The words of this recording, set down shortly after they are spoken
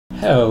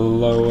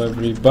Hello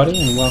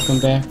everybody and welcome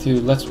back to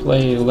Let's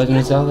Play Legend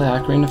of Zelda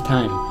Ocarina of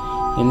Time.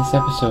 In this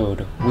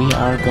episode, we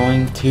are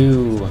going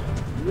to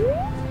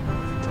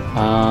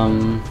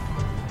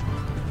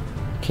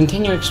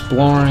continue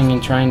exploring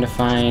and trying to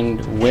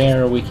find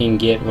where we can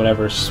get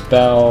whatever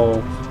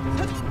spell,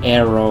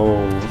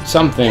 arrow,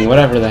 something,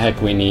 whatever the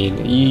heck we need.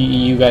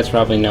 You guys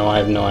probably know, I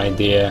have no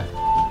idea.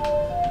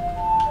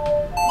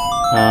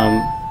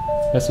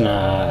 That's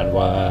not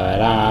what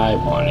I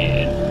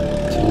wanted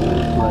to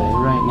play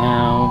right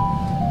now.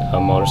 A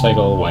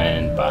motorcycle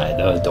went by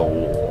the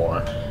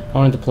door. I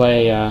wanted to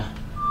play, I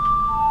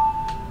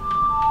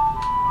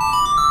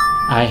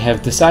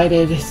have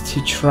decided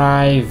to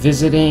try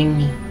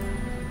visiting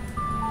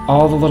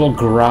all the little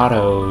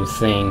grotto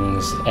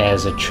things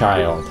as a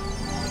child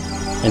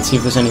and see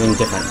if there's anything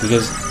different,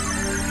 because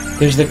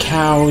there's the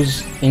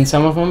cows in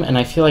some of them, and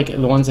I feel like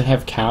the ones that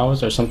have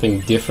cows are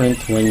something different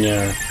when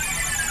you're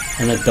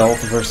an adult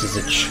versus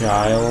a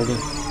child.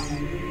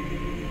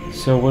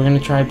 So we're gonna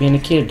try being a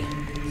kid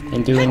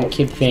and doing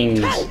kid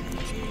things,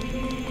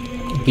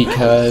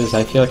 because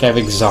I feel like I've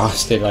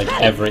exhausted like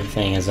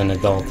everything as an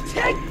adult.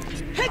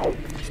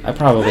 I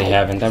probably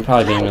haven't. I'm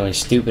probably being really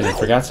stupid and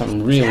forgot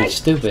something really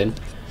stupid,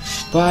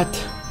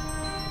 but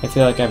I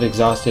feel like I've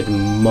exhausted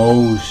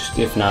most,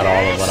 if not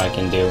all, of what I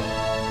can do.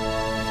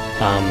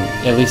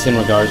 At least in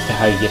regards to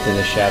how you get to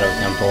the Shadow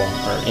Temple,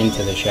 or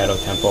into the Shadow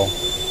Temple.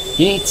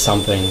 You need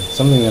something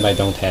that I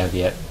don't have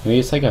yet. Maybe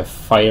it's like a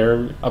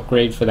fire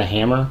upgrade for the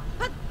hammer,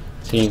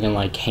 so you can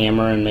like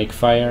hammer and make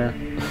fire.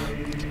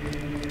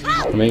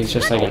 Or maybe it's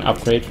just like an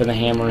upgrade for the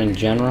hammer in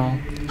general.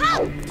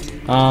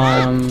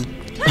 I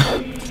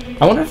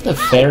wonder if the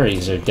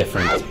fairies are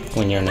different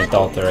when you're an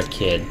adult or a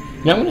kid.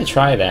 You know, I'm gonna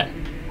try that.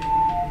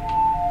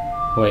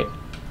 Wait.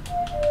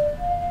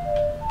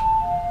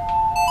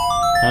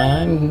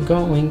 I'm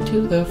going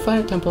to the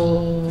fire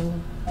temple.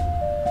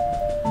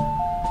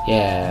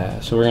 Yeah,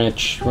 so we're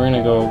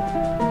gonna go,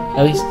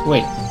 at least,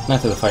 wait, not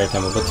to the fire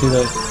temple, but to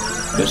the,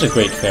 there's a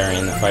great fairy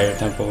in the fire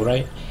temple,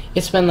 right?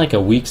 It's been like a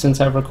week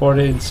since I've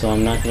recorded, so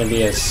I'm not gonna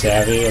be as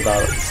savvy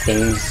about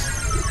things.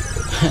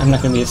 I'm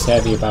not gonna be as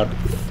savvy about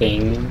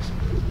things.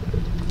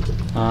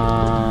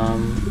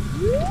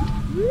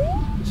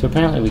 So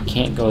apparently we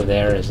can't go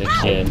there as a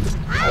kid.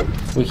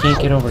 We can't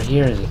get over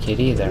here as a kid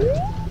either.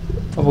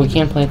 Oh, but we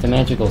can't plant the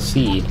magical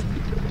seed.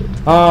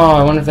 Oh,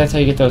 I wonder if that's how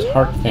you get those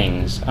heart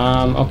things.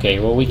 Okay,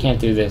 well we can't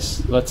do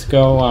this. Let's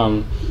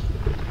go,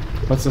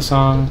 what's the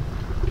song?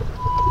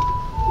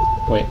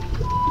 Wait.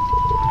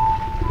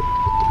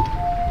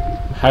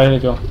 How did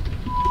it go?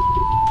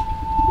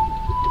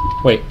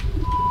 Wait.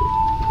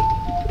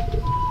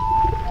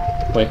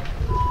 Wait.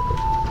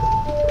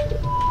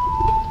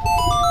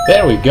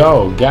 There we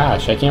go!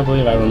 Gosh, I can't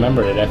believe I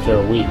remembered it after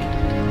a week.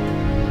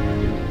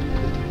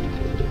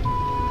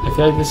 I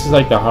feel like this is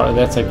like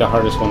that's like the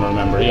hardest one to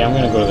remember. Yeah, I'm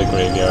gonna go to the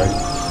graveyard.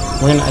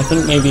 I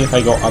think maybe if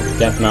I go up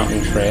Death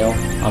Mountain Trail,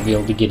 I'll be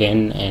able to get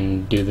in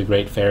and do the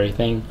Great Fairy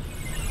thing.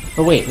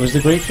 Oh wait, was the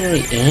Great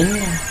Fairy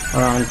in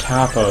or on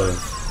top of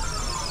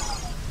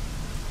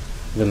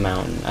the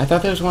mountain? I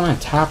thought there was one on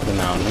top of the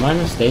mountain. Am I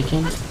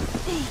mistaken?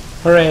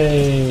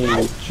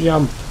 Hooray!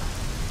 Jump!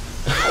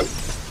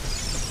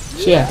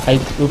 So yeah,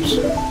 oops.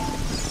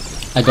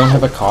 I don't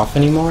have a cough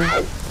anymore.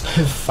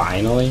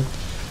 Finally.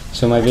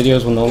 So my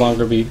videos will no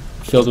longer be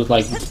filled with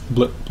like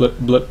blip blip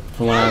blip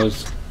from when I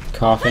was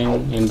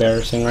coughing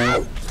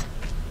embarrassingly.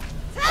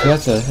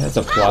 So that's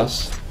a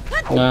plus.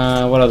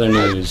 What other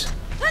news?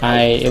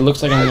 It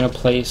looks like I'm gonna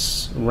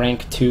place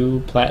rank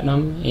 2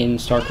 platinum in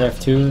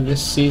StarCraft 2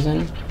 this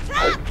season,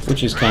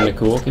 which is kind of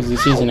cool because the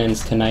season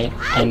ends tonight,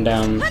 and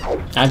I'm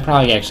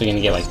probably actually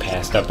gonna get like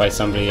passed up by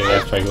somebody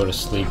after I go to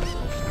sleep,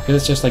 because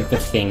it's just like the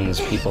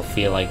things people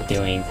feel like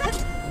doing.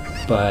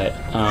 But,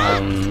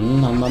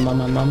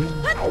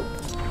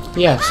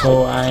 yeah,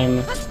 so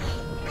I'm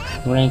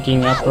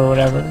ranking up or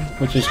whatever,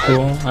 which is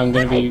cool. I'm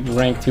gonna be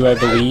rank 2, I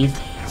believe.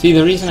 See,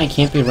 the reason I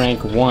can't be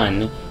rank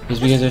 1 is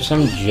because there's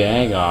some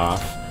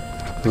jagoff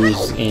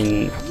who's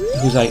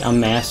like a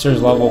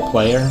master's level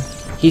player.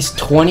 He's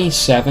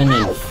 27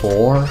 and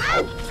 4,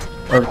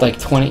 or like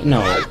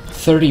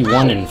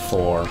 31 and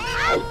 4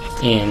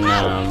 in,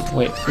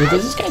 wait,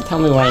 does this guy tell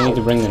me where I need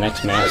to bring the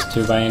next mask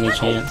to by any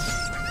chance?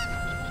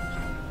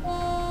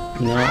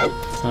 No?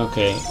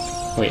 Okay.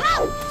 Wait.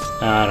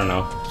 I don't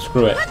know.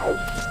 Screw it.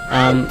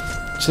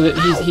 So that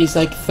he's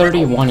like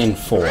 31 and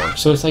 4.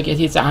 So it's like,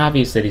 it's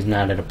obvious that he's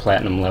not at a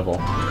platinum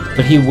level.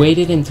 But he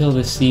waited until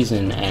the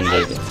season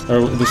ended,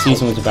 or the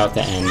season was about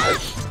to end,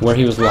 where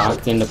he was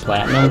locked into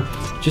platinum,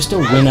 just to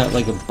win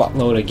like a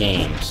buttload of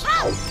games.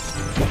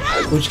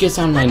 Which gets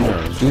on my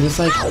nerves, because it's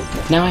like,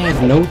 now I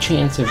have no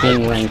chance of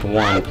being rank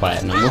 1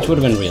 platinum, which would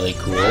have been really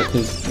cool,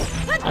 because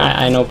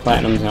I know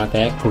platinum's not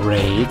that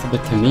great,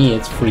 but to me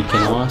it's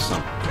freaking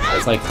awesome.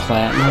 It's like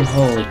platinum,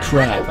 holy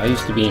crap, I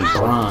used to be in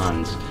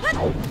bronze.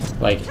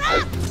 Like,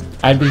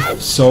 I'd be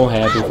so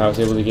happy if I was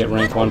able to get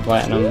rank 1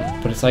 platinum,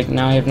 but it's like,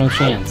 now I have no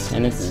chance,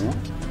 and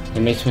it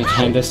makes me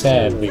kinda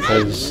sad,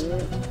 because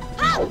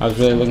I was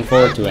really looking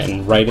forward to it,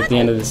 and right at the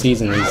end of the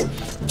season, these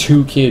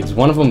two kids,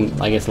 one of them,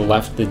 I guess,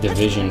 left the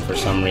division for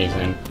some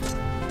reason.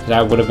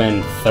 I would have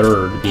been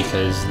third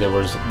because there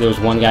was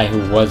one guy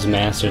who was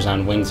Masters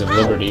on Wings of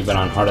Liberty, but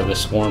on Heart of the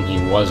Swarm he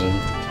wasn't.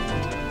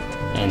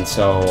 And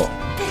so,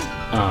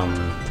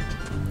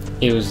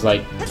 it was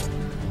like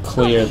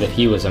clear that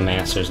he was a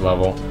Masters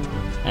level,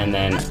 and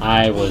then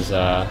I was.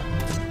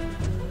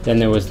 Then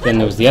there was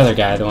the other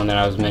guy, the one that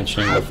I was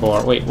mentioning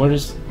before. Wait, where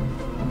is?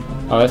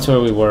 Oh, that's where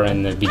we were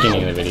in the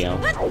beginning of the video.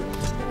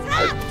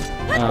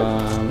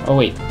 Oh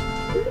wait,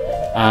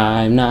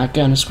 I'm not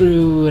gonna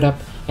screw it up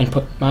and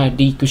put my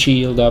Deku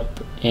shield up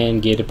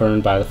and get it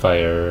burned by the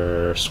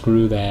fire.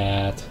 Screw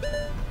that.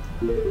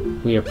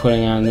 We are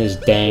putting on this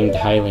danged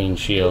Hylian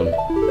shield.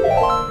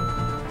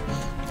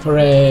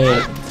 Hooray!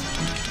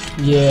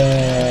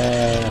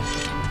 Yeah!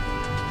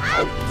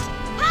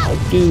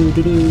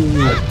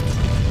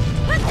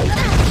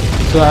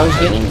 So I was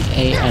getting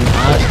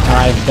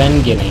I've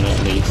been getting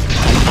at least,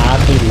 an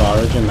oddly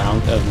large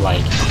amount of,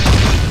 like,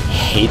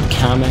 hate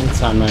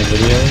comments on my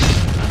videos.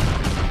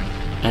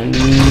 And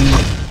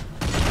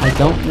I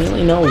don't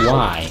really know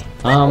why.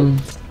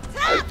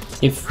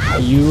 If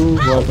you,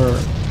 whoever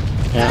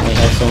apparently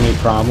has so many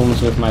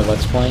problems with my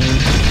Let's Playing,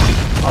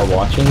 are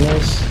watching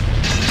this,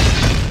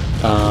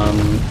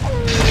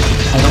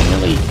 I don't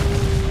really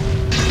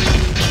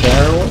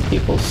care what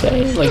people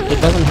say. Like, it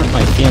doesn't hurt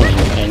my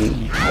feelings,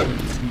 and,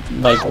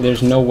 like,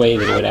 there's no way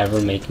that it would ever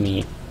make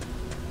me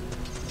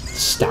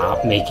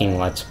stop making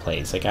Let's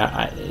Plays. Like,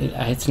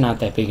 it's not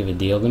that big of a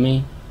deal to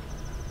me.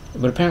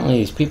 But apparently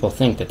these people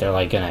think that they're,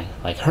 like, gonna,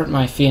 like, hurt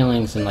my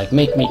feelings and, like,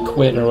 make me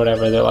quit or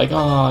whatever. They're like,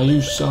 oh,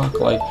 you suck,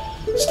 like,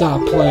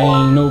 stop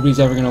playing, nobody's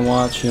ever gonna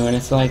watch you. And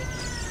it's like,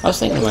 I was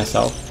thinking to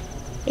myself,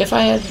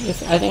 I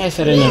think I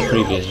said it in a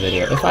previous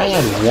video, if I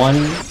had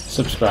one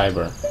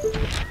subscriber,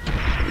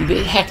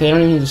 heck, they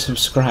don't even need to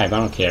subscribe, I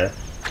don't care.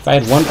 If I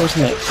had one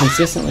person that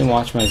consistently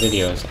watched my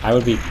videos, I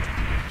would be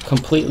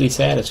completely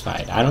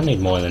satisfied. I don't need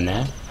more than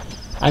that.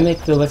 I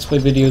make the Let's Play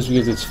videos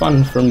because it's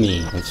fun for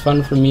me. It's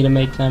fun for me to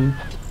make them.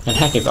 And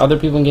heck, if other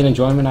people can get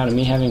enjoyment out of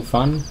me having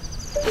fun,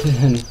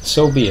 then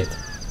so be it.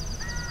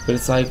 But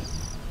it's like,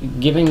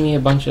 giving me a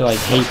bunch of, like,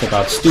 hate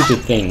about stupid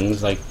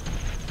things, like,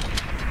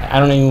 I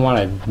don't even want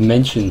to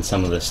mention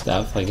some of this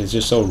stuff, like, it's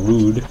just so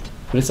rude.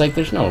 But it's like,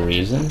 there's no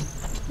reason.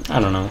 I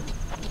don't know.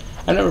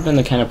 I've never been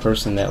the kind of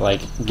person that,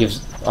 like,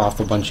 gives off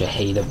a bunch of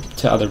hate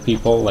to other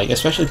people, like,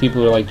 especially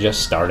people who are, like,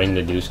 just starting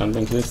to do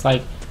something, because it's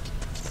like,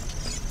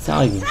 it's not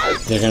like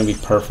they're gonna be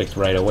perfect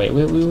right away.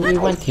 We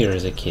went here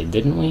as a kid,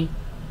 didn't we?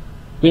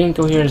 We didn't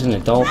go here as an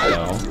adult,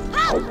 though.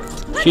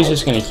 She's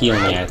just gonna heal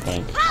me, I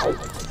think.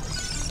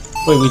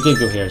 Wait, we did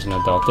go here as an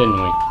adult,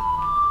 didn't we?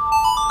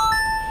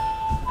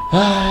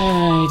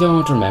 I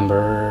don't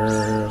remember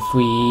if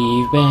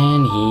we've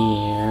been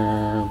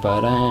here,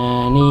 but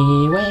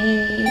anyway,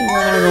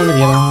 we're gonna go to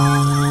the other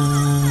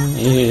one.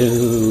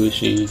 Ew,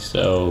 she's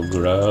so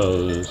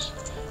gross.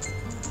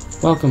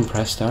 Welcome,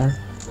 Prestar.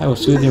 I will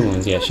soothe your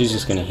wounds. Yeah, she's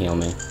just gonna heal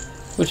me.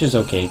 Which is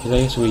okay, because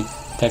I guess we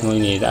technically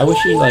need it. I wish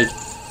she, like,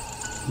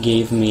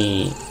 gave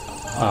me,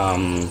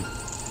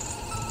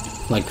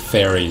 like,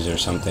 fairies or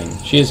something.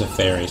 She is a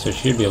fairy, so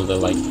she'd be able to,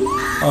 like,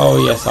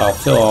 oh yes, I'll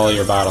fill all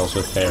your bottles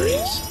with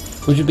fairies.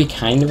 Which would be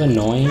kind of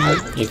annoying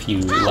if you,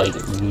 like,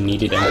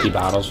 needed empty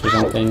bottles for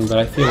something, but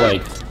I feel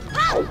like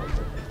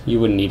you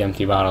wouldn't need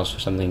empty bottles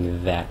for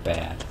something that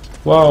bad.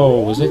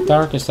 Whoa, was it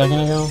dark a second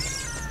ago?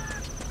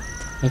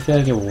 I feel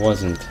like it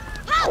wasn't.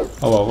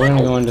 Oh well, we're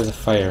gonna go into the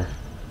fire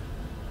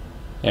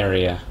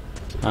area.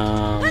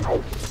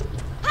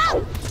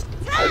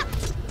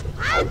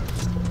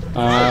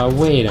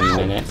 Wait a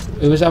minute.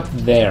 It was up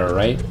there,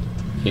 right?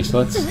 Okay, so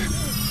let's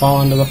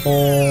fall into the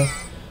hole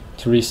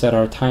to reset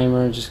our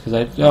timer, just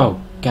because oh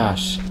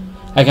gosh,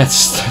 I got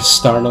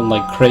startled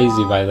like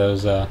crazy by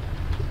those,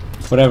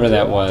 whatever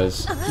that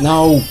was.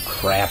 No,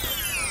 crap.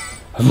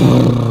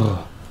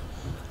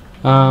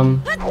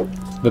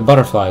 The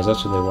butterflies,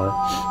 that's what they were.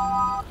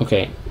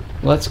 Okay,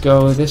 let's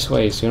go this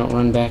way so we don't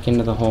run back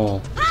into the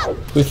hole.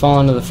 If we fall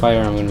into the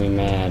fire, I'm gonna be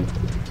mad.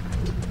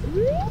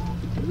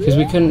 Because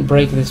we couldn't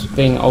break this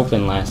thing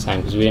open last time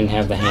because we didn't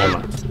have the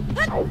hammer.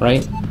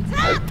 Right?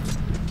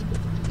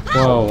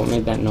 Whoa, what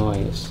made that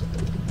noise?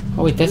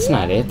 Oh wait, that's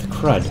not it.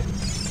 Crud.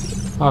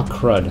 Oh,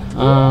 crud.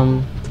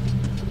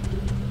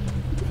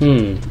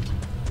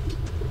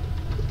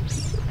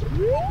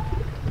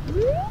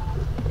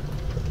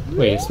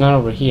 Wait, it's not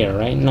over here,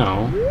 right?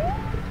 No.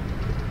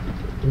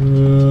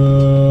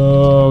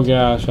 Oh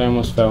gosh, I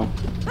almost fell.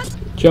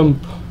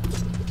 Jump.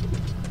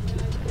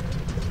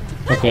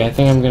 Okay, I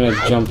think I'm gonna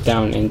jump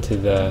down into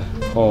the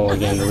hole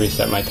again to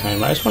reset my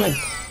timer. I just wanna.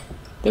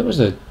 There was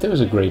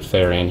a great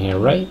fairy in here,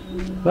 right?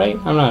 Right?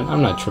 I'm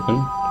not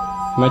tripping.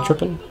 Am I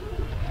tripping?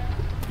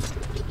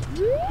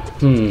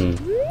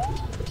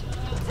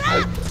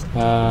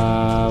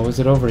 Was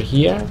it over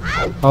here?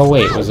 Oh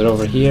wait, was it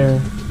over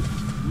here?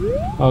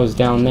 Oh, it was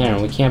down there,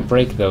 and we can't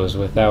break those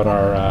without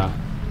our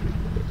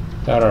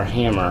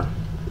hammer.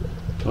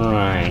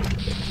 Alright.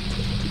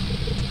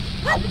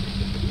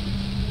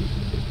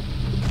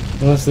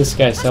 Unless this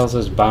guy sells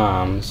us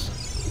bombs.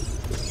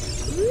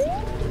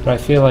 But I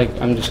feel like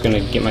I'm just gonna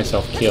get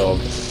myself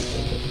killed.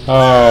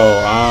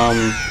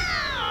 Oh,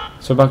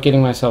 so about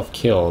getting myself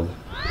killed.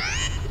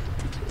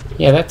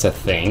 Yeah, that's a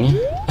thing.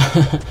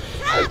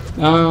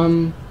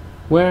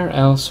 Where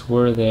else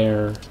were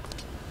there?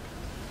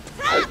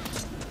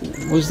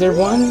 Was there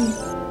one?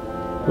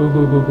 Hoot,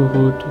 hoot, hoot, hoot,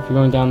 hoot. If you're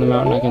going down the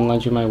mountain, I can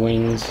lend you my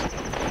wings.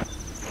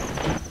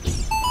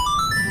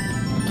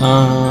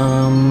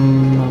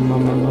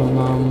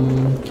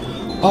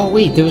 Oh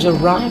wait, there was a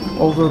rock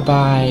over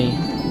by...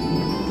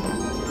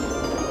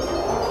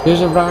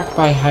 There's a rock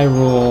by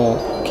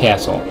Hyrule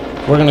Castle.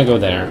 We're gonna go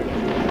there.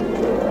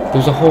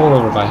 There's a hole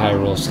over by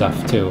Hyrule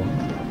stuff, too.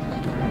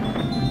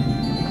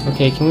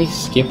 Okay, can we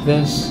skip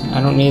this?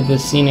 I don't need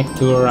this scenic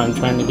tour. I'm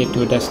trying to get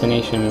to a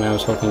destination, and I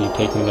was hoping you'd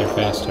take me there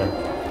faster.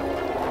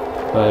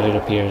 But it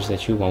appears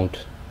that you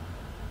won't.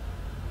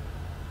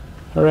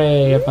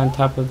 Hooray, up on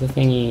top of the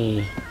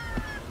thingy.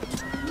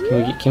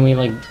 Can we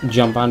like,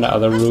 jump onto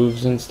other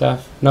roofs and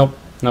stuff? Nope.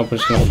 Nope, we're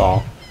just gonna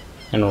fall.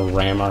 And we'll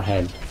ram our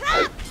head.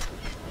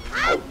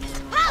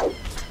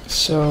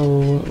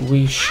 So,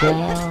 we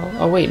shall...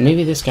 Oh wait,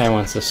 maybe this guy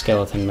wants the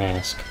skeleton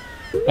mask.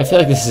 I feel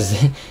like this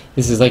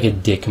is like a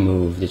dick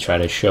move to try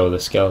to show the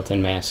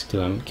skeleton mask to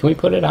him. Can we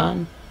put it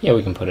on? Yeah,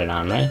 we can put it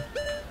on, right?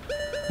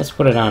 Let's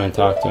put it on and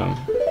talk to him.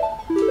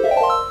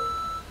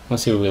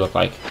 Let's see what we look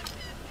like.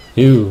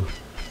 Ew.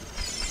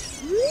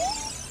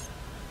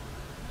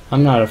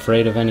 I'm not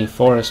afraid of any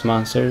forest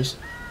monsters.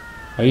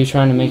 Are you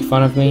trying to make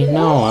fun of me?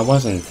 No, I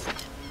wasn't.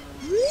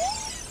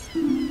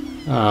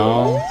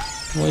 Oh.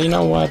 Well, you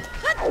know what?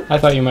 I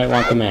thought you might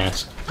want the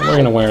mask. We're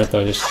gonna wear it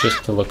though,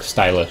 just to look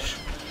stylish.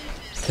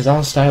 Because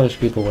all stylish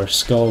people wear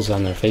skulls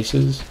on their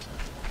faces.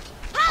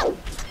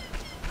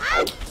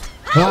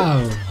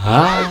 Wow!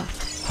 Ha!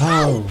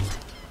 How!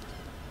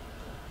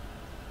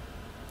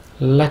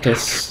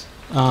 Lettuce.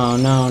 Oh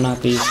no,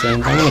 not these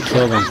things. I'm gonna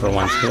kill them for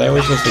once, because I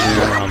always just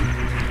ignore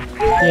them.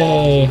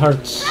 Yay,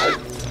 hearts!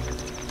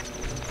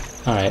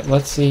 Alright,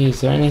 let's see,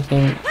 is there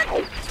anything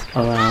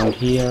around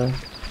here?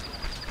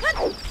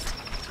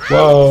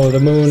 Whoa, the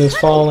moon is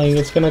falling,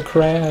 it's gonna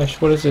crash!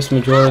 What is this,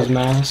 Majora's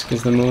Mask?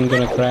 Is the moon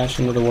gonna crash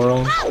into the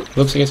world?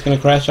 Looks like it's gonna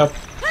crash up.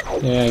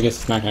 Yeah, I guess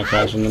it's not gonna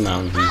crash in the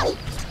mountains.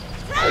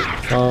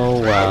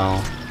 Oh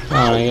well.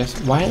 Oh, I guess,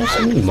 why are there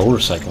so many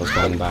motorcycles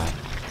going by?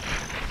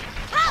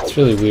 It's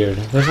really weird.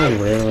 There's like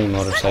rarely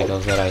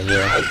motorcycles that I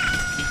hear.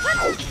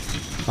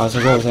 I was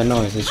like, what was that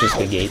noise? It's just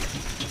the gate.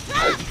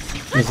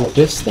 Is it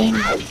this thing?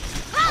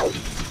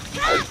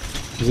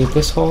 Is it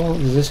this hole?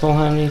 Does this hole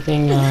have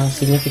anything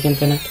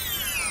significant in it?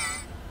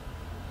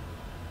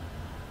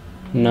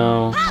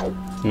 No.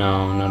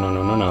 No, no, no,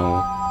 no, no,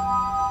 no.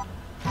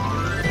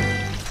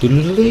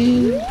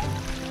 Doodle-doo.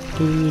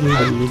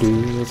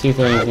 Doodle-doo-doo. Let's see if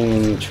there's anything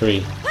in the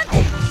tree.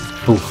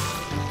 Poof.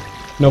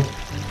 Nope.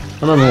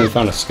 I remember when we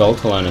found a skull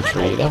in a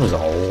tree. That was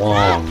a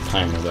long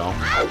time ago.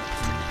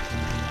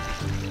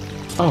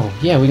 Oh,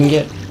 yeah, we can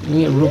get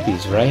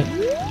rupees, right?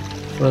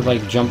 For,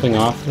 like, jumping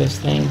off this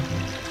thing?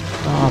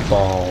 Oh,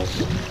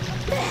 balls.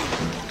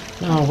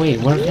 No,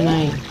 wait, where can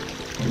I...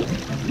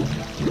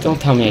 Don't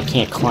tell me I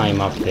can't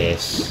climb up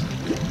this.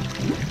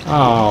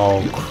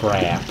 Oh,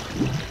 crap.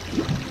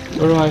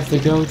 Where do I have to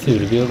go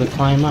to be able to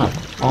climb up?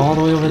 All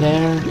the way over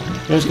there?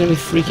 There's gonna be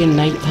freaking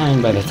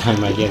nighttime by the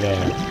time I get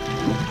there.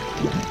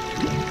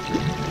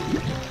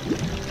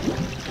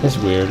 That's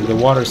weird. The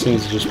water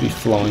seems to just be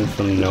flowing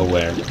from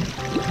nowhere.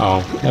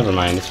 Oh, never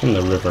mind. It's from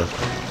the river.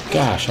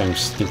 Gosh, I'm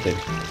stupid.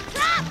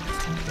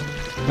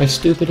 My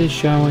stupid is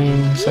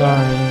showing.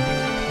 Sorry.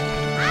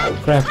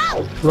 Crap.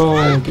 Roll.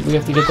 We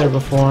have to get there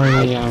before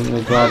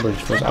the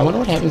drawbridge goes. I wonder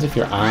what happens if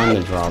you're on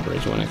the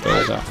drawbridge when it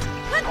goes up.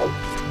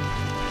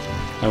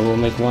 I will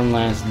make one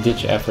last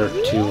ditch effort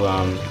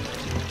to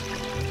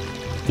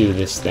do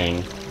this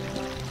thing.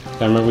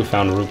 I remember we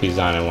found rupees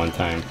on it one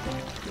time.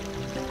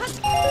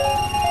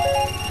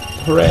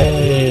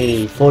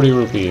 Hooray! 40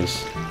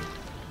 rupees.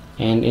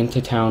 And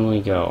into town we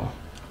go.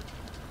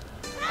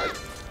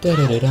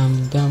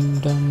 Da-da-da-dum dum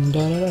dum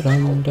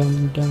da-da-da-dum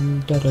dum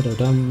dum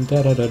da-da-da-dum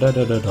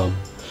da-da-da-da-da-dum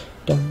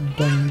dum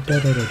dum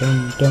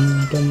da-da-da-dum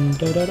dum dum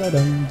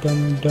da-da-da-dum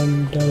dum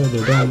dum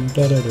da-da-da-dum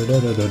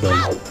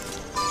da-da-da-da-da-dum.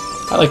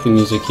 I like the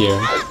music here.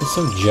 It's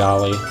so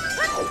jolly.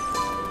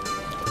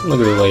 Look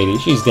at the lady.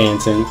 She's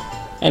dancing.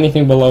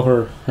 Anything below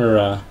her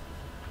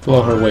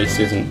waist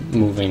isn't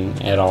moving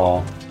at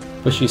all,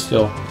 but she's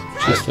still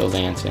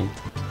dancing.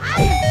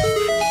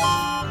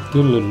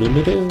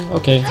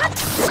 Okay.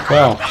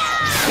 Well,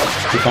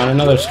 we found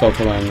another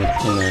skulltula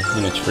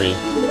in a tree.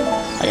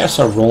 I gotta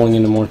start rolling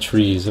into more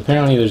trees.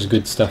 Apparently there's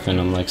good stuff in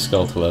them, like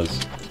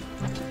skulltulas.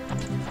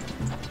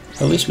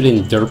 At least we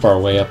didn't derp our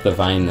way up the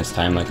vine this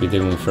time like we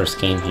did when we first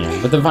came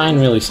here. But the vine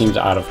really seems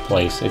out of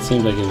place. It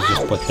seems like it was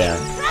just put there.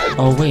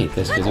 Oh wait,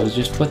 that's because it was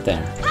just put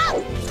there.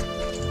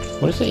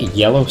 What is that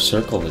yellow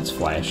circle that's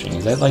flashing?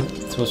 Is that like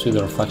supposed to be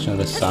the reflection of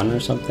the sun or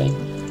something?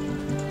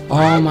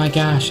 Oh my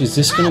gosh, is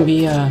this gonna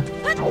be a...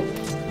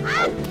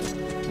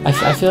 I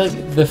feel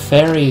like the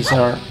fairies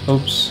are...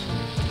 Oops.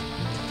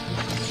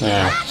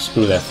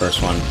 Screw that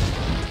first one.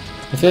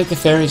 I feel like the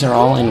fairies are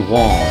all in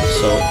walls,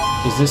 so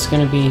is this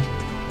gonna be...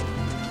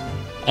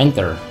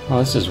 Enter. Oh,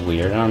 this is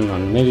weird. I don't know.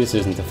 Maybe this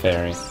isn't a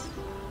fairy.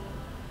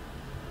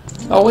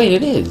 Oh, wait,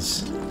 it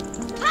is.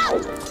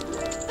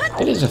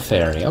 It is a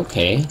fairy.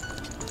 Okay.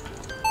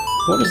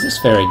 What does this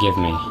fairy give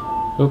me?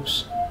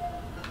 Oops.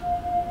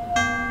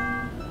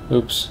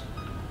 Oops.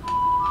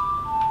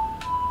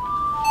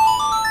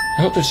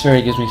 I hope this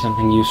fairy gives me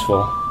something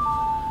useful.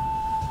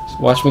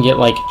 Watch me get,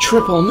 like,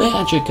 triple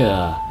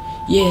magicka!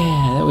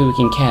 Yeah, that way we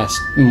can cast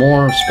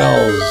more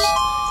spells.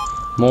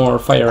 More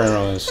fire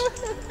arrows.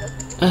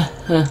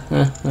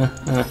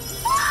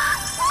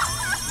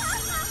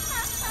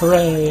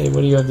 Hooray!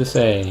 What do you have to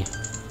say?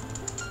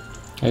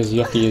 As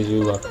yucky as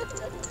you look.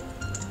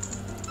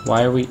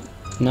 Why are we...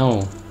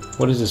 No.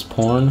 What is this,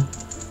 porn?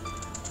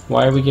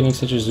 Why are we getting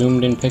such a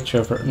zoomed in picture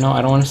of her? No,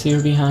 I don't want to see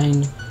her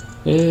behind.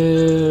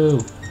 Ew.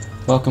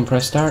 Welcome,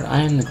 press start.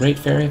 I am the Great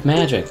Fairy of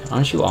Magic.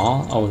 Aren't you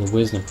all? Oh, the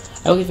wisdom.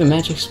 I will give a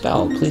magic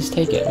spell. Please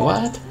take it.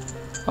 What?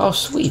 Oh,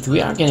 sweet.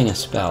 We are getting a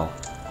spell.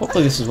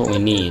 Hopefully this is what we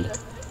need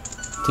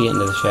to get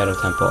into the Shadow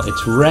Temple.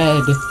 It's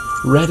red.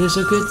 Red is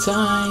a good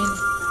sign.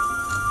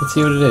 Let's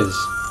see what it is.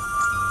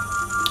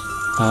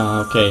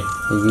 Okay.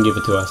 You can give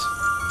it to us.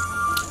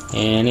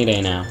 Any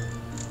day now.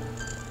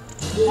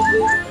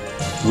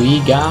 We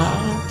got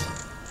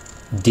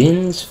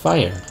Din's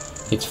Fire.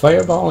 Its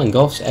fireball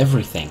engulfs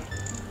everything.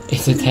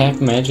 It's attack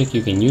magic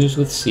you can use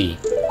with C.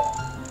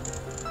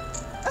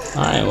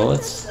 Alright, well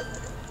let's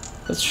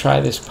try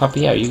this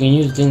puppy out. You can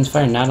use Din's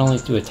Fire not only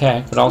to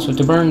attack, but also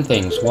to burn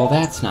things. Well,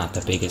 that's not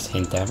the biggest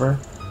hint ever.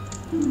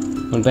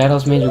 When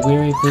battle's made you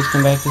weary, please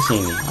come back to see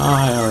me.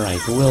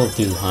 Alright, will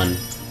do, hun.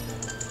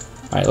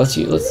 Alright, let's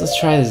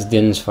try this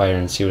Din's Fire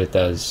and see what it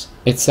does.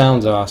 It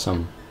sounds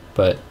awesome,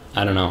 but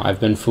I don't know.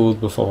 I've been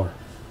fooled before.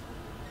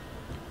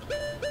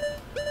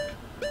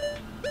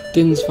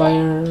 Din's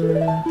Fire.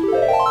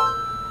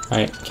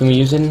 Alright, can we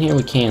use it in here?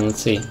 We can,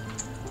 let's see.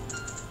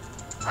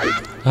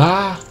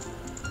 Ah!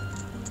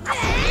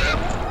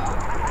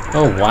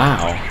 Oh,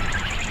 wow.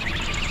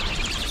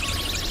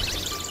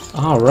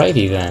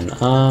 Alrighty then.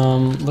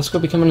 Let's go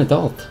become an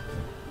adult.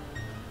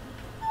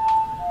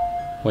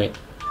 Wait.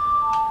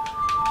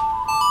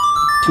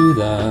 To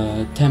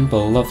the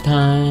Temple of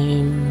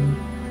Time,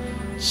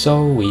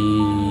 so we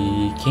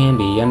can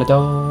be an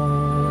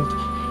adult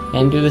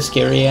and do the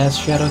scary-ass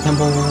Shadow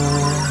Temple.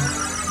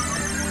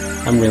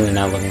 I'm really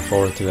not looking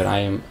forward to it. I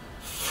am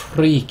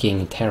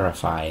freaking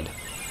terrified.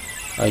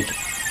 Like,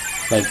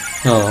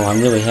 oh, I'm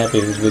really happy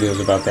this video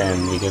is about to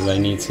end because I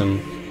think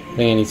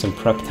I need some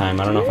prep time.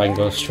 I don't know if I can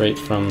go straight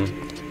from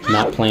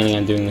not planning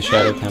on doing the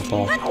Shadow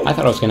Temple. I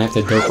thought I was gonna have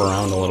to dope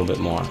around a little bit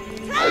more.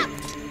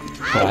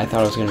 But I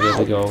thought I was gonna be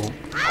able to go...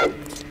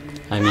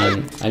 I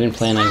mean, I didn't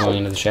plan on going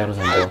into the Shadow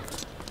Temple.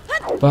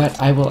 But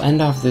I will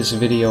end off this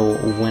video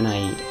when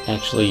I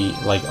actually,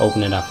 like,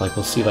 open it up. Like,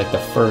 we'll see, like, the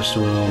first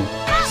room,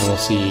 and we'll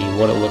see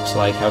what it looks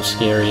like, how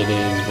scary it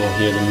is, we'll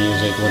hear the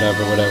music,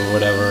 whatever,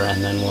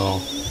 and then we'll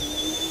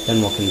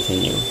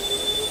continue.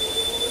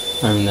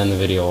 I mean, then the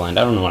video will end.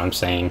 I don't know what I'm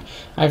saying.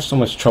 I have so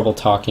much trouble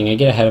talking. I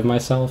get ahead of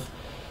myself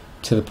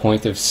to the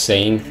point of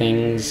saying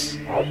things,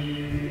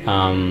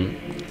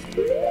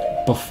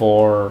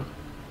 before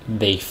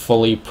they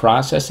fully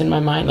process in my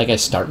mind. Like, I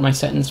start my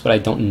sentence, but I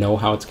don't know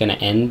how it's gonna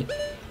end,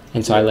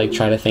 and so I like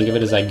try to think of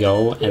it as I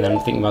go, and then I'm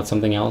thinking about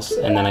something else,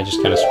 and then I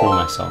just kind of screw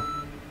myself.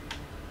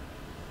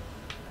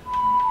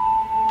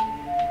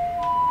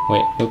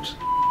 Wait, oops.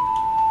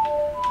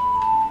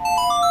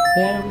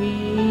 There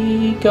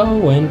we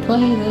go and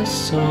play the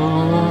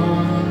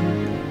song.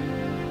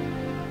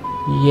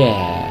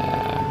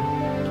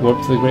 Yeah.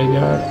 Warp to the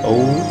graveyard?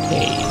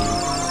 Okay.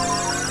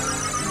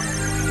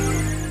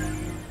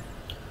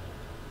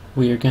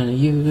 We're gonna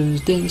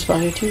use Din's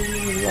Fire to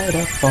light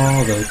up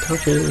all the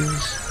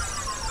torches.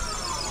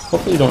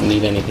 Hopefully we don't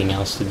need anything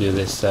else to do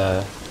this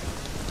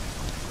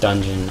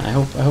dungeon. I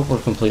hope we're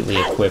completely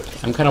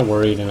equipped. I'm kind of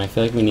worried, and I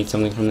feel like we need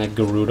something from that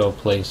Gerudo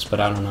place, but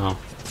I don't know.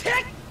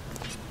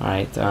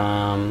 Alright,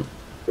 oh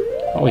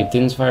wait,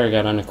 Din's Fire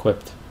got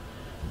unequipped.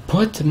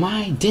 Put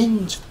my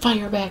Din's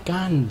Fire back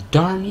on,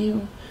 darn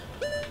you!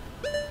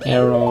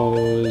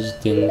 Arrows,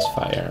 Din's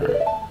Fire.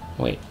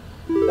 Wait.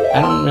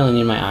 I don't really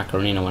need my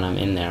Ocarina when I'm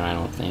in there, I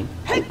don't think.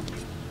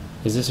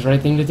 Is this the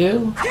right thing to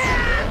do?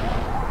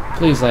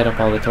 Please light up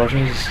all the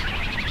torches.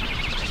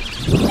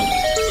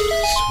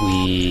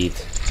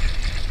 Sweet.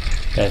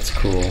 That's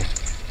cool.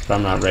 But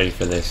I'm not ready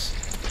for this.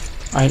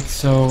 Alright,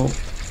 so...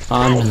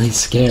 I'm really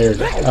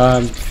scared.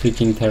 I'm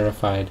freaking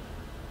terrified.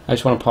 I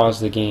just want to pause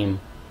the game.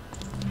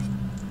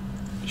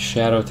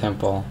 Shadow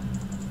Temple.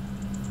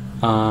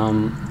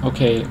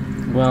 Okay,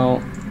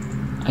 well...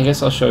 I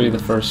guess I'll show you the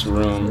first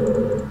room.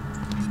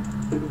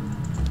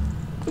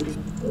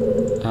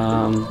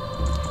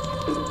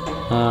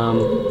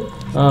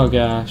 Oh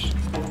gosh.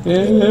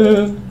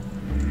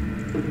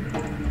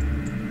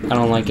 I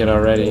don't like it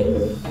already.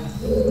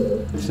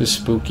 This is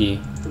spooky.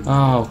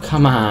 Oh,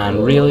 come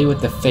on, really?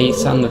 With the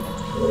face on the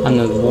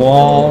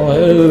wall?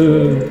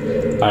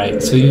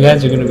 Alright, so you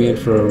guys are going to be in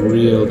for a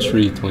real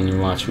treat when you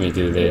watch me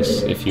do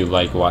this, if you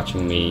like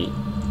watching me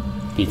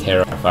be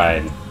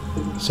terrified.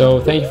 So,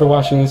 thank you for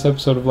watching this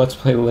episode of Let's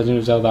Play The Legend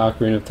of Zelda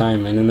Ocarina of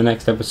Time, and in the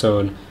next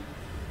episode,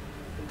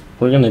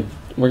 we're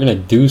gonna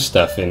do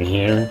stuff in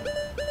here.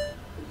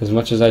 As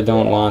much as I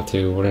don't want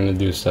to, we're gonna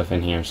do stuff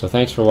in here. So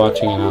thanks for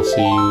watching, and I'll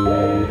see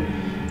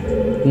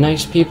you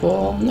nice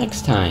people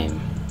next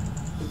time.